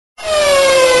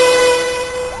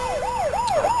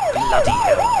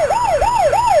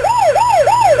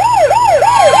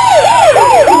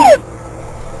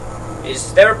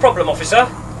there a problem, officer?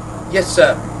 Yes,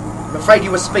 sir. I'm afraid you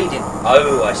were speeding.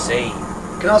 Oh, I see.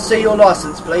 Can I see your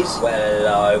licence, please? Well,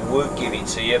 I would give it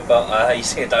to you, but you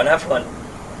see I don't have one.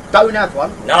 Don't have one?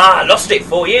 Nah, I lost it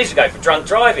 4 years ago for drunk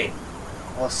driving.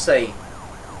 I see.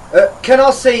 Can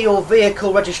I see your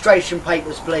vehicle registration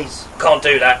papers, please? Can't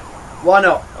do that. Why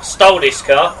not? I stole this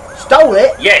car. Stole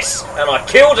it? Yes, and I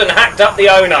killed and hacked up the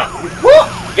owner. What?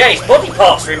 Yeah, his body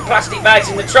parts are in plastic bags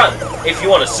in the trunk, if you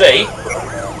want to see. You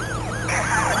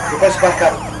best back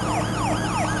up.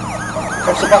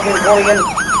 Press the button calling in.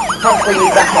 Front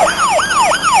wheelie back up.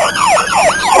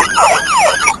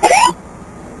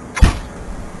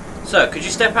 Sir, could you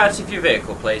step out of your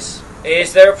vehicle, please?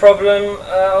 Is there a problem,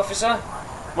 officer?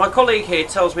 My colleague here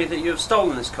tells me that you have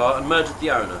stolen this car and murdered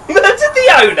the owner. Murdered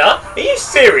the owner? Are you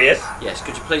serious? Yes,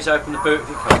 could you please open the boot of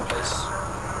your car, please?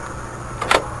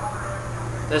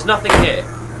 There's nothing here.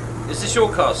 Is this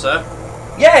your car, sir?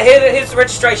 Yeah, here's the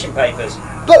registration papers.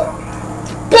 But...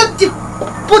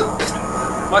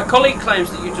 My colleague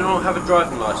claims that you do not have a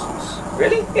driving licence.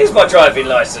 Really? Here's my driving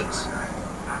licence.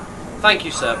 Thank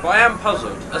you, sir, but I am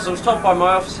puzzled, as I was told by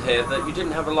my officer here that you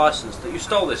didn't have a licence, that you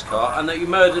stole this car, and that you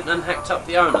murdered and hacked up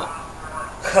the owner.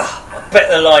 I bet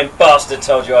the lying bastard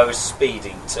told you I was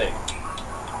speeding too.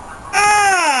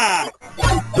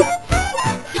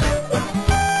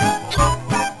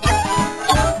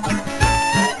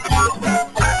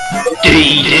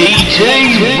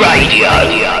 DDT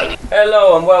Radio.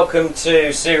 Hello and welcome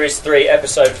to Series 3,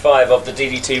 Episode 5 of the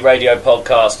DDT Radio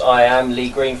Podcast. I am Lee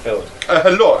Greenfield.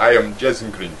 Hello, I am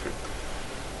Jason Greenfield.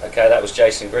 Okay, that was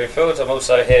Jason Greenfield. I'm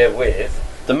also here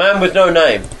with The man with no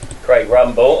name. Craig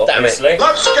Rumble, obviously.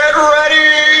 Let's get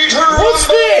ready to What's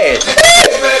this?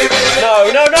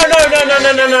 No,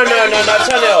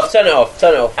 turn it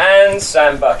off. And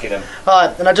Sam Buckingham.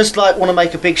 Hi, and I just want to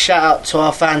make a big shout out to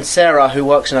our fan Sarah, who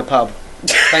works in a pub.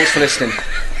 Thanks for listening.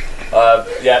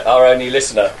 Yeah, our only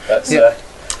listener. That's Yeah.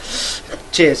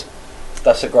 Cheers.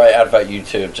 That's a great advert you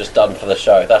two have just done for the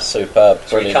show. That's superb.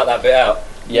 Should we cut that bit out?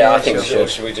 Yeah, I think we Or should.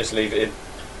 should we just leave it in?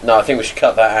 No, I think we should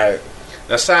cut that out.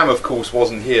 Now, Sam, of course,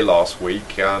 wasn't here last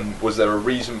week. Was there a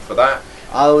reason for that?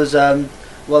 I was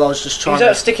just He trying was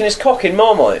out sticking his cock in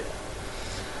Marmite.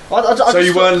 So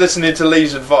you weren't listening to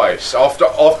Lee's advice after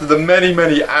the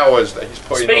many hours that he's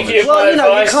putting on Speaking this. of- Well, you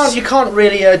know, advice. you can't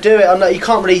really do it. You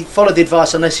can't really follow the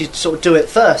advice unless you sort of do it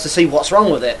first to see what's wrong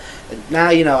with it. Now,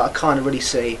 I kind of really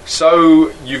see.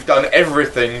 So you've done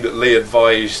everything that Lee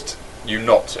advised you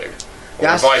not to. Or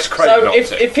Yes. advised Craig So not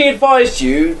to. if he advised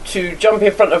you to jump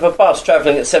in front of a bus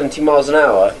travelling at 70 miles an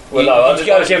hour, Well, you, no, I'll you'd just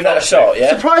go ask give you that a not shot, to. yeah?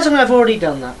 Surprisingly, I've already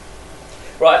done that.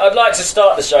 Right, I'd like to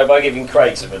start the show by giving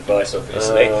Craig some advice,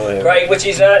 obviously. Oh, yeah. Craig, which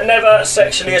is never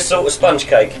sexually assault a sponge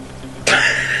cake.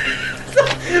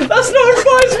 That's not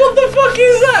advice, what the fuck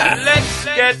is that? Let's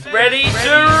get ready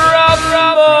to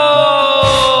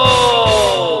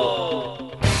rumble!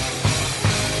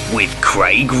 with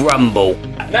Craig Rumble.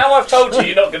 Now I've told you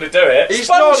you're not going to do it. He's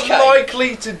Sponge not cake.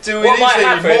 likely to do it, What might is he?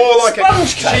 happen? More like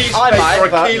Sponge a cake. cheesecake I might, or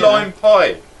a but, key you know. lime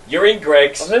pie. You're in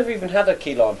Greg's. I've never even had a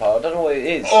key lime pie, I don't know what it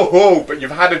is. Oh, but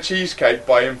you've had a cheesecake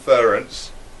by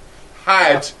inference.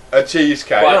 Had a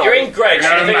cheesecake. Right, you're in Greg's.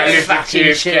 Hello, You're my feeling- little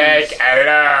cheesecake.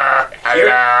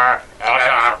 Hello.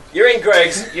 You're in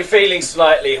Greg's. You're feeling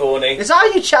slightly horny. Is that how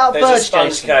you chat up There's a birds, sponge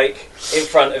Jason? cake in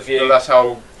front of So you. that's how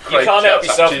You Craig can't help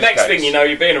chats up yourself. Next thing cheesecakes. you know,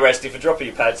 you're being arrested for dropping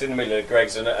your pads in the middle of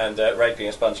Greg's and raping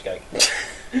a sponge cake.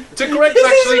 Do Greg's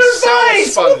actually sell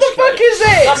sponge What the fuck cake? is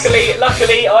this?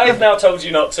 Luckily, I have now told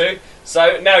you not to,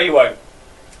 so now you won't.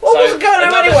 What So, was going on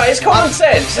another- anyway? It's common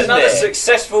sense, isn't Another it?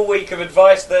 successful week of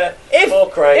advice there for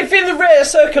If, Craig. if in the rare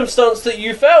circumstance that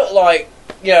you felt like,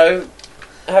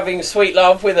 having sweet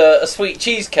love with a sweet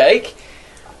cheesecake,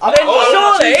 then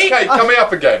Oh, surely... cheesecake coming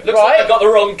up again. Looks like right. I got the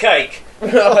wrong cake.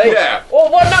 Right. Yeah.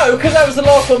 Well, no, because that was the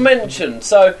last one mentioned.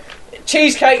 So,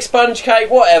 cheesecake, sponge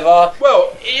cake, whatever.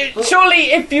 Well,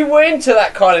 Surely, if you were into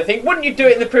that kind of thing, wouldn't you do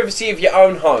it in the privacy of your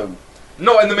own home?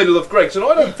 not in the middle of Greg's, and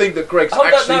I don't think that Greg's Hold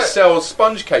on, actually no. sells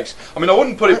sponge cakes. I mean, I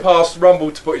wouldn't put it past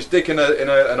Rumble to put his dick in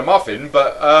a muffin,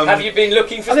 but Have you been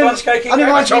looking for sponge cake in I mean,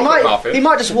 Greg's? mind you, chocolate he muffin.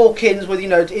 might just walk in with,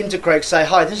 into Greg, say,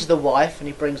 "Hi, this is the wife," and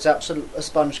he brings out a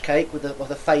sponge cake with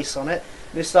a face on it.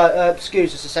 And it's like,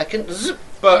 "Excuse us a second." Zzz.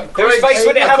 But Whose Greg's face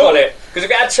would it have on it? Because if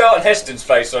it had Charlton Heston's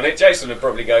face on it, Jason would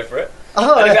probably go for it.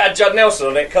 Oh, And if it had Judd Nelson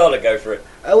on it, Carl would go for it.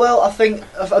 well, I think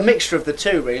a mixture of the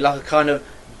two, really, like a kind of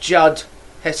Judd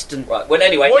Heston. Right, well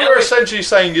anyway, What now you're we- essentially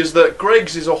saying is that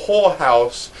Greg's is a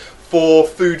whorehouse for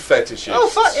food fetishes. Oh,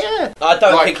 fuck yeah! I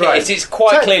don't Like think Craig. it is. It's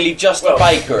quite So- clearly just Well- a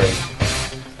bakery.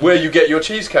 Where you get your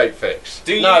cheesecake fix.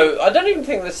 do you... No, I don't even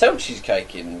think they sell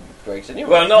cheesecake in Greg's anyway.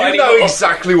 Well, not You anymore. know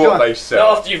exactly what they Not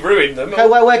sell. after you've ruined them. Okay,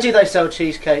 where do they sell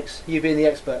cheesecakes? You being the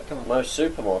expert, come on. Most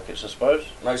supermarkets, I suppose.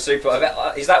 No super.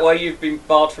 Is that why you've been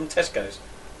barred from Tesco's?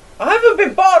 I haven't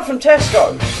been barred from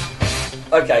Tesco's.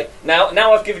 Okay, now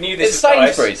I've given you this It's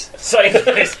advice.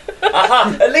 Sainsbury's.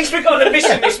 Aha! At least we got an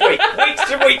admission this week.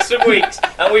 Weeks and weeks and weeks,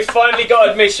 and we finally got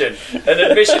admission. An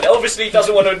admission. Obviously, he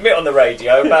doesn't want to admit on the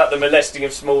radio about the molesting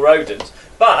of small rodents,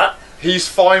 but He's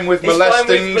fine with He's fine with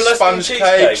molesting molesting sponge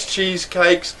cakes,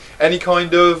 cheesecakes, any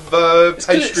kind of 'cause it's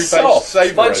pastry-based soft.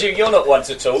 savoury. mind you, you're not one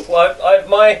to talk. Well,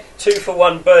 my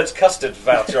 2-for-1 bird's custard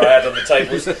voucher I had on the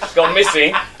table's gone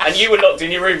missing, and you were locked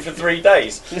in your room for 3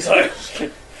 days. So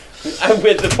And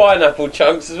with the pineapple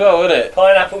chunks as well, isn't it?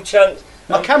 pineapple chunks.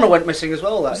 My camera went missing as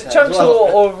well that Was day it as chunks well.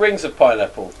 or rings of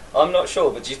pineapple? I'm not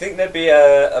sure, but do you think there'd be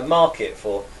a market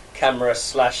for camera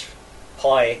 /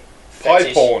 pie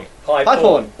fetish? porn. Pie Pie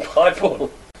porn. Pie porn.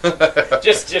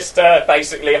 just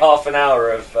basically half an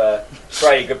hour of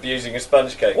Craig abusing a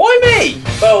sponge cake. Why me?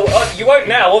 Well, you won't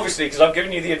now, obviously, because I've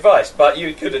given you the advice, but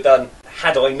you could have done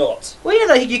had I not. Well, you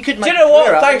know, you could Do make you know a what?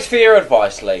 career out of Thanks for your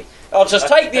advice, Lee. I'll just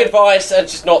take the advice and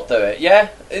just not do it, yeah?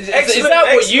 Is Excellent, that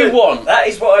what you excellent. want? That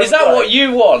is what I Is that would what like.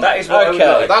 you want? That is what I would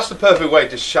okay. like. That's the perfect way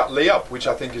to shut Lee up, which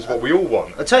I think is what we all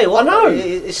want. I tell you what, I know.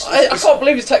 It's, I can't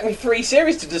believe it's taken me 3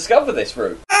 series to discover this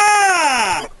route.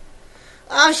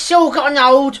 I've still got an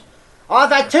old.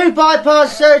 I've had 2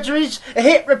 bypass surgeries, a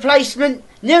hip replacement,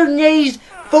 new knees,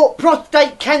 fought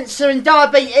prostate cancer and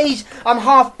diabetes. I'm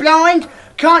half blind,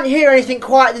 can't hear anything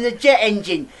quieter than the jet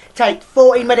engine. Take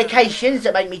 40 medications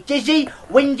that make me dizzy,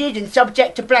 winded and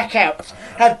subject to blackouts.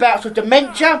 Have bouts of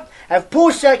dementia, have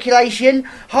poor circulation,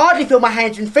 hardly feel my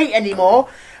hands and feet anymore.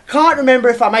 Can't remember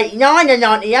if I'm 89 or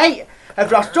 98.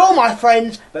 Have lost all my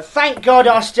friends, but thank God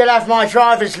I still have my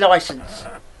driver's licence.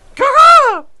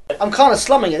 I'm kind of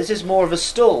slumming it. This is more of a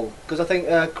stall because I think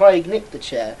Craig nicked the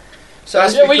chair. So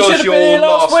That's Yeah, we should because have been here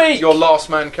last week. you're last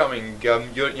man coming.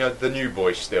 You're the new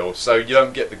boy still, so you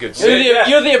don't get the good You're seat. the,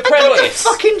 you're the I got the apprentice.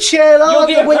 fucking chair. You're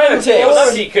the apprentice. It was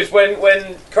lucky because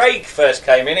when Craig first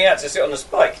came in, he had to sit on a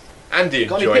spike. Andy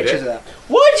Got any enjoyed pictures it. of that?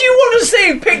 Why do you want to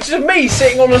see pictures of me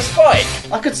sitting on a spike?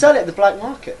 I could sell it at the black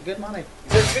market. Good money.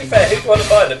 To be fair, who'd want to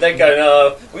buy them? They're going,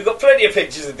 oh, we've got plenty of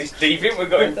pictures of this deviant. We've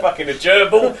got him fucking a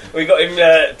gerbil. We've got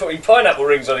him putting pineapple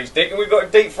rings on his dick, and we've got him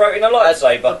deep throating a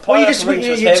lightsaber. Well, you just Pineapple rings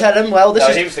was you him. tell them. Well, this No,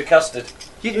 is he was the custard.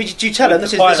 you tell them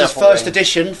this is Pineapple first ring.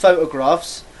 edition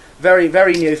photographs. Very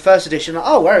very new first edition.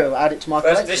 Oh, where I'll add it to my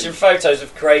First collection. edition photos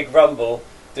of Craig Rumble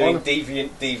doing On-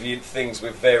 deviant things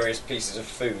with various pieces of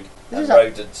food This and is a-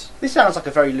 rodents. This sounds like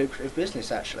a very lucrative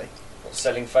business, actually.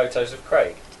 Selling photos of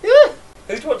Craig. Yeah,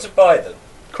 Who'd want to buy them?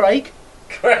 Craig.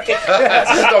 Craig.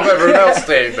 Stop everyone else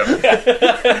seeing them.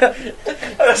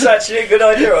 That's actually a good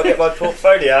idea. I'll get my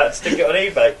portfolio out and stick it on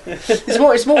eBay.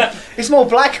 It's more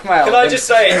blackmail. Can I just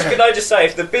say,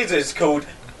 if the bidder's called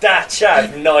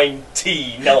Dachav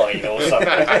 99 or something?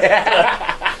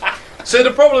 So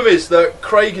the problem is that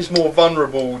Craig is more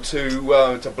vulnerable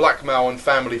to blackmail and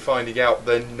family finding out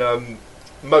than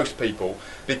most people,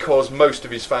 because most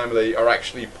of his family are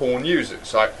actually porn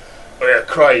users. Like, oh yeah,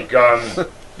 Craig,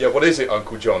 yeah, what is it,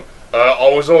 Uncle John?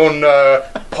 I was on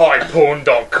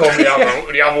pieporn.com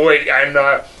the other week,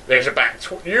 and there's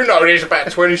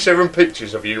about 27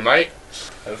 pictures of you, mate.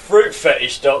 And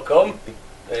fruitfetish.com.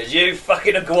 There's you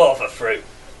fucking a guava fruit.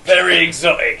 Very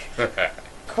exotic.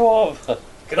 Guava.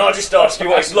 Can I just ask you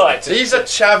what it's like to... He's a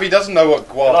chav, he doesn't know what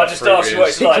guava Can I just fruit ask you what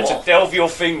it's is. like to delve your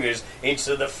fingers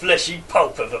into the fleshy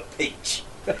pulp of a peach?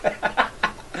 I'm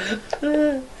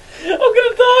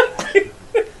gonna die.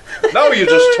 No, you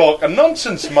just talking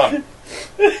nonsense, man.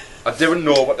 I didn't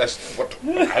know what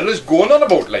the hell is going on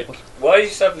about, like. Why are you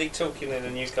suddenly talking in a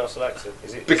Newcastle accent?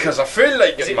 Because I feel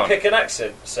like Is it, it man. pick an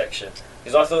accent section?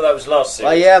 Because I thought that was last Oh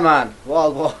series. yeah, man.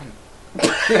 Wild one.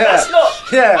 That's not...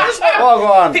 Yeah. That's not... Wild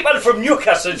one. People from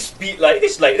Newcastle speak like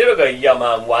this, like, they don't go, yeah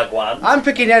man, wagwan. I'm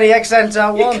picking any accent I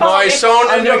want. can't- My son,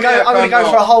 I'm going to go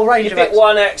for a whole range You of pick accents.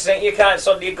 one accent, you can't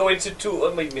suddenly go into two.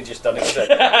 I mean, we just done it.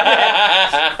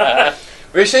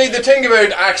 You see, the thing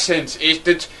about accents is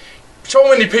that so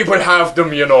many people have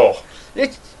them, you know.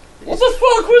 It's, What the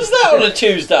fuck was that on a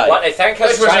Tuesday? What I think I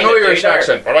This was was an trying to do Irish there,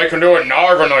 accent, but I can do a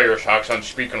Northern Irish accent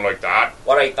speaking like that.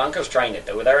 what I think I was trying to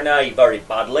do there now very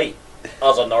badly,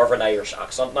 as a Northern Irish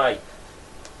accent now.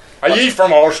 Are ye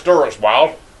from Ulster as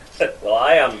well? Well,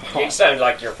 I am. You sound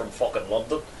like you're from fucking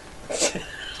London.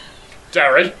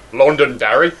 Derry, London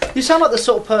Derry. you sound like the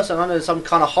sort of person I know in some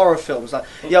kind of horror films. Like,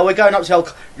 yeah, we're going up to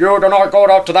old. You do not go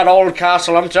out to that old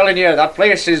castle. I'm telling you, that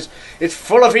place it's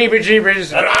full of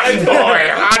heebie-jeebies. Run, boy,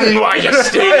 run while you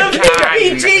still can.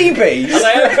 heebie-jeebies. And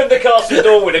they open the castle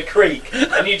door with a creak,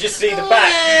 and you just see the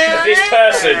back of this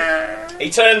person. He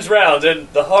turns round, and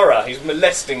the horror, he's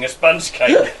molesting a sponge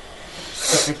cake.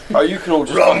 Oh, you can all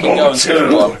just fucking go and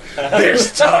do one.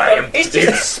 This time, It's it's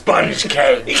just- sponge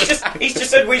cake. He's just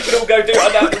said we can all go do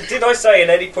it. Did I say at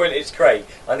any point it's Craig?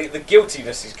 I think the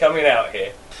guiltiness is coming out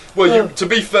here. Well, to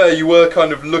be fair, you were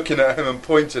kind of looking at him and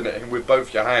pointing at him with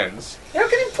both your hands. How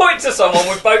can you point to someone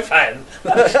with both hands?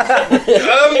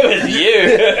 It was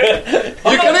you.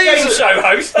 I'm can not a game easily- show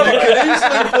host. You am I? can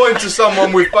easily point to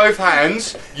someone with both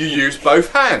hands. You use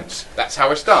both hands. That's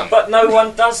how it's done. But no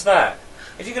one does that.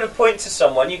 If you're going to point to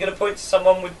someone, you're going to point to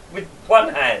someone with one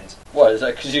hand. What, is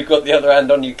that because you've got the other hand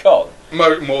on your cock?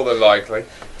 More than likely.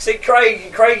 See,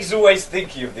 Craig's always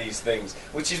thinking of these things,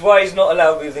 which is why he's not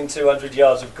allowed within 200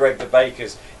 yards of Greg the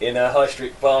Baker's in High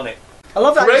Street Barnet. I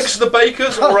love that. Greg's the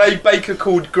Bakers or a baker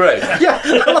called Greg? Yeah,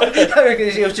 I reckon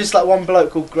it was just like one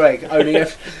bloke called Greg owning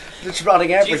it, just running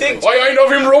Do you everything. think? I ain't of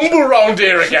him rumble round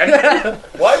here again.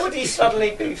 Why would he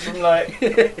suddenly be from like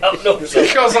up north?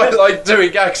 Because I like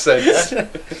doing accents.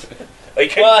 He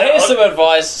came Well, down. here's some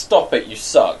advice. Stop it, you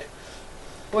suck.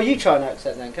 Well, you try an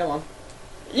accent then. Come on.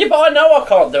 Yeah, but I know I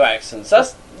can't do accents.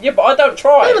 Yeah, but I don't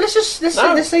try. Hey, well,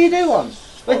 let's see you do one.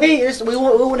 We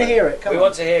want to hear it. Come We on.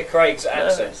 want to hear Craig's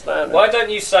accent. stand Why don't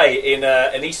you say it in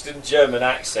an Eastern German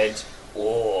accent?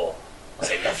 Oh,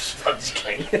 I love sponge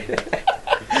cake.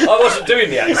 I wasn't doing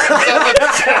the accent.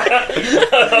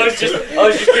 I was just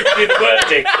giving you the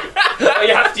wording.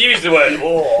 You have to use the word.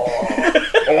 Oh.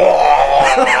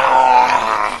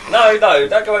 No,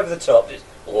 don't go over the top. Just,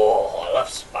 oh, I love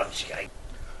sponge cake.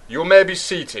 You may be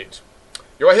seated.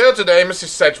 You are here today, Mrs.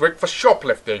 Sedgwick, for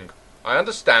shoplifting. I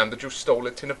understand that you stole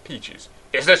a tin of peaches.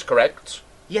 Is this correct?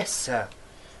 Yes, sir.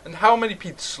 And how many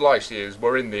peach slices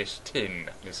were in this tin,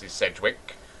 Mrs.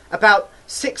 Sedgwick? About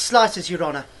 6 slices, Your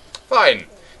Honour. Fine.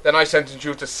 Then I sentence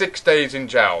you to 6 days in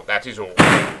jail. That is all.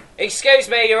 Excuse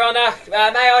me, Your Honour.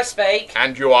 May I speak?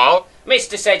 And you are?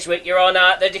 Mr. Sedgwick, Your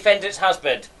Honour, the defendant's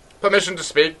husband. Permission to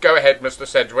speak. Go ahead, Mr.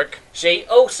 Sedgwick. She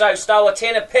also stole a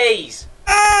tin of peas.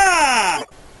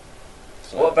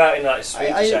 What about in like a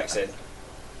Swedish accent?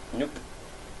 Nope.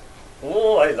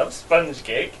 Oh, I love sponge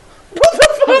cake. What the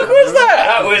fuck was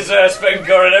that? That was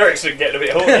Sven-Goran Eriksson getting a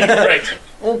bit horny. Correct.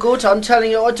 Oh, good. I'm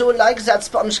telling you, I do like that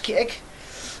sponge cake,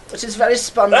 which is very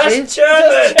spongy. That's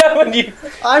German. German, you.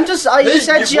 You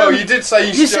said German. Well, you did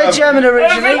say You said German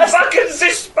originally. Fucking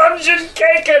this sponge and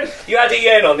cake. You had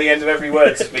en on the end of every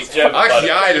word to speak German. by Ach the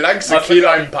way. ja, like the I key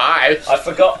forgot- lime pie. I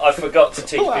forgot to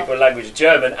teach people language.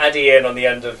 German, add en on the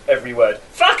end of every word.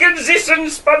 Fucking this and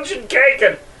sponge and cake.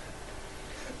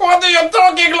 What are you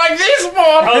talking like this for?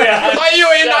 Oh yeah. Are you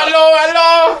in? Shut up.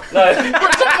 Hello? No.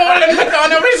 Put the ball in the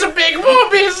corner with the big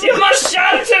boobies. You must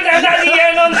shout and add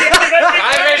en on the end of every word.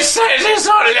 I will say this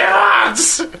only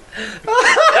once.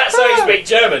 That's how you speak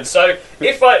German. So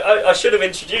if I should have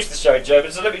introduced the show in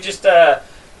German, so let me just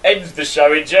end the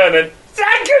show in German.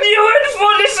 Thank you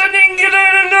for listening to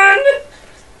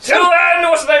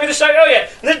what's the name of the show? Oh yeah,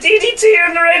 the DDT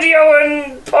and radio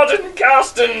and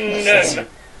podcast and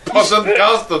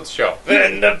Custard shop.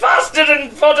 the bastard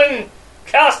and podden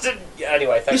casted.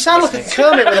 Anyway, thanks. You sound for like a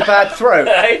Kermit with a bad throat.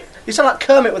 Hey, You sound like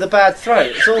Kermit with a bad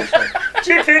throat. It's awful.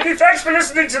 GPD, thanks for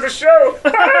listening to the show.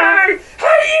 Hey,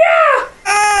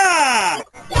 yeah.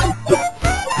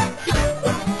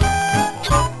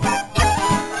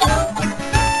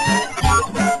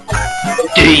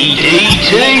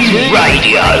 DDT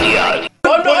Radio. I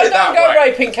Put it don't that go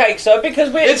way. raping cake, sir,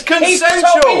 because It's he told me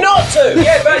consensual. not to.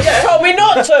 Yeah, but He yeah. told me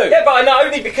not to. Yeah, but I know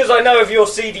only because I know of your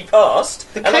seedy past,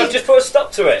 and I've cake- just put a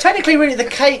stop to it. Technically, really, the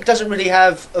cake doesn't really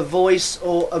have a voice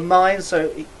or a mind, so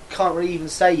it can't really even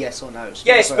say yes or no. It's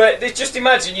Yes, not but just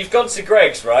imagine you've gone to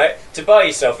Greg's, right, to buy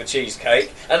yourself a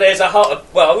cheesecake, and there's a hole,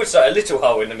 well, I would say a little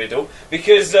hole in the middle,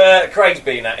 because Craig's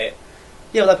been at it.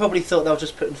 Yeah, well, they probably thought they were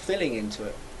just putting filling into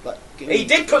it. Like, He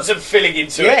did put some filling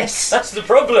into it. Yes. That's the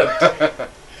problem.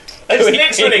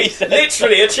 It's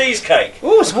literally a cheesecake.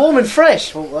 Oh, it's warm and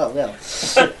fresh. Well.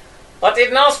 I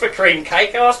didn't ask for cream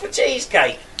cake, I asked for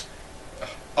cheesecake.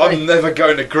 I'm never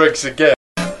going to Greg's again.